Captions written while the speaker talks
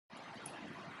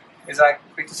Zak,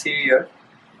 great to see you here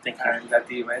Thank you. and at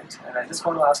the event. And I just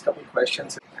want to ask a couple of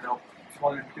questions. If you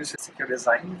want to introduce Secure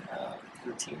Design to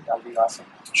the team, that'll be awesome.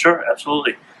 Sure,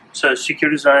 absolutely. So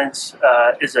Secure Designs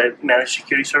is a managed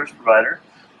security service provider.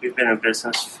 We've been in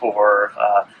business for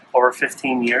over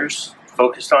 15 years,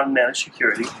 focused on managed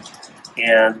security,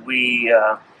 and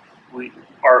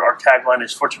our tagline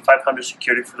is Fortune 500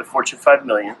 security for the Fortune 5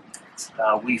 million.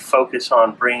 We focus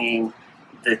on bringing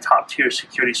the top tier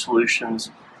security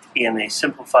solutions in a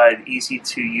simplified, easy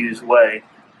to use way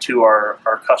to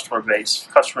our customer base,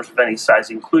 customers of any size,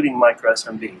 including micro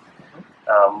SMB.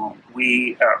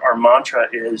 Our mantra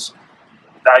is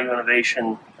value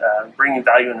innovation, bringing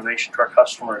value innovation to our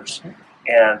customers,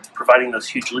 and providing those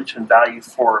huge leaps in value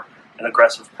for an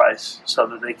aggressive price, so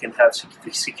that they can have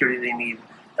the security they need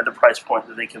at the price point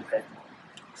that they can pay.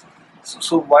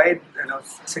 So why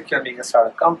Secure being a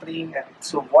startup company, and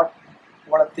so what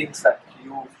are things that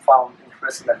you found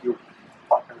interesting that you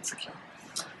partnered with Secure?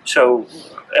 So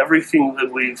everything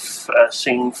that we've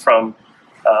seen from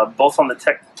both on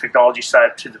the technology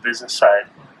side to the business side,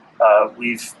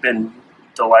 we've been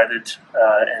delighted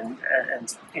and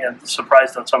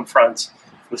surprised on some fronts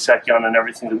with Seceon and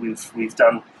everything that we've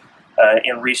done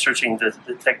in researching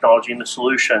the technology and the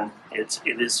solution. It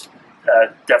is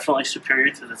definitely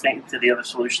superior to the other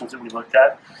solutions that we looked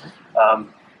at,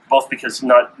 both because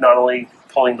not only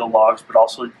pulling the logs, but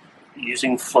also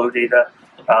using flow data,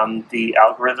 the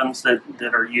algorithms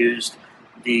that are used,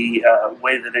 the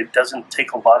way that it doesn't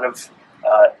take a lot of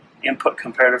input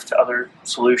comparative to other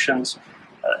solutions.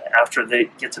 After they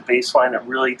get to baseline, it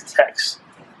really detects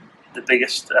the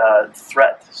biggest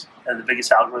threats and the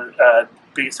biggest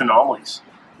anomalies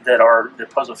that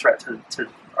pose a threat to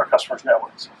our customers'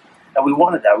 networks. And we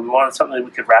wanted that. We wanted something that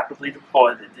we could rapidly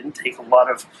deploy that didn't take a lot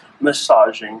of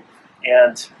massaging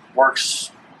and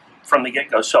works from the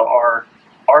get-go. So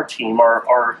our team,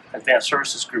 our advanced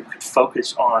services group, could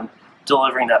focus on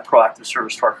delivering that proactive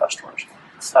service to our customers.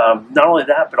 Not only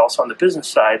that, but also on the business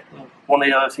side, one of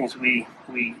the other things we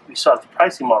saw the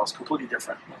pricing model is completely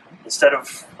different. Instead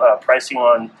of pricing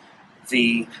on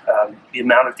the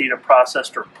amount of data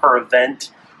processed or per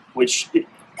event, which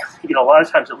a lot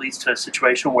of times it leads to a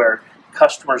situation where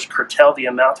customers curtail the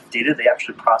amount of data they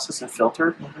actually process and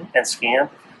filter and scan,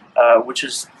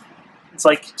 it's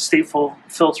like stateful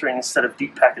filtering instead of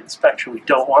deep packet inspection. We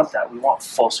don't want that. We want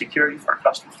full security for our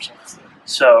customers.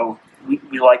 So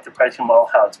we like the pricing model,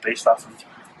 how it's based off of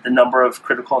the number of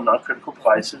critical and non-critical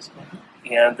devices,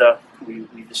 and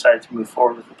we decided to move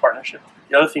forward with the partnership.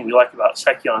 The other thing we like about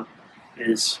Seceon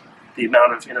is the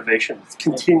amount of innovation that's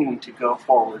continuing to go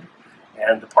forward,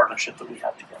 and the partnership that we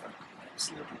have together.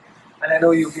 Absolutely. And I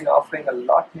know you've been offering a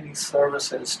lot many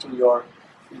services to your,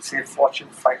 you say, Fortune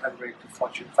 500 to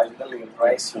Fortune 5 million,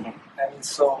 right? Mm-hmm. And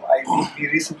so we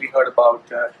recently heard about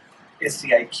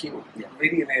SDIQ,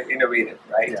 really innovative,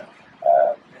 right? Yeah.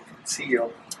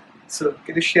 CEO. So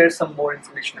can you share some more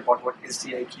information about what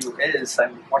SDIQ is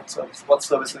and what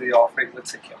services you're offering with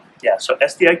Secure? Yeah, so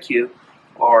SDIQ,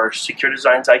 or Secure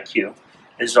Designs IQ,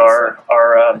 is our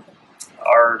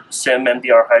SIM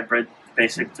MDR hybrid,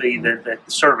 basically the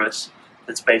service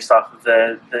that's based off of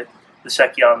the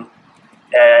Seceon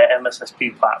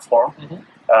aiMSSP platform.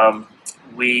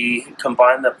 We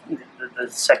combine the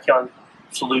Seceon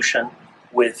solution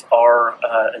with our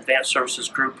advanced services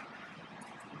group,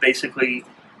 basically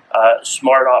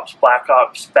smart ops, black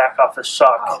ops, back office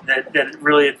SOC, that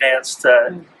really advanced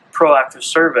proactive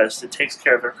service that takes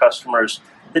care of their customers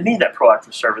that need that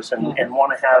proactive service and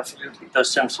want to have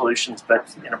those SIM solutions,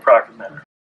 but in a proactive manner.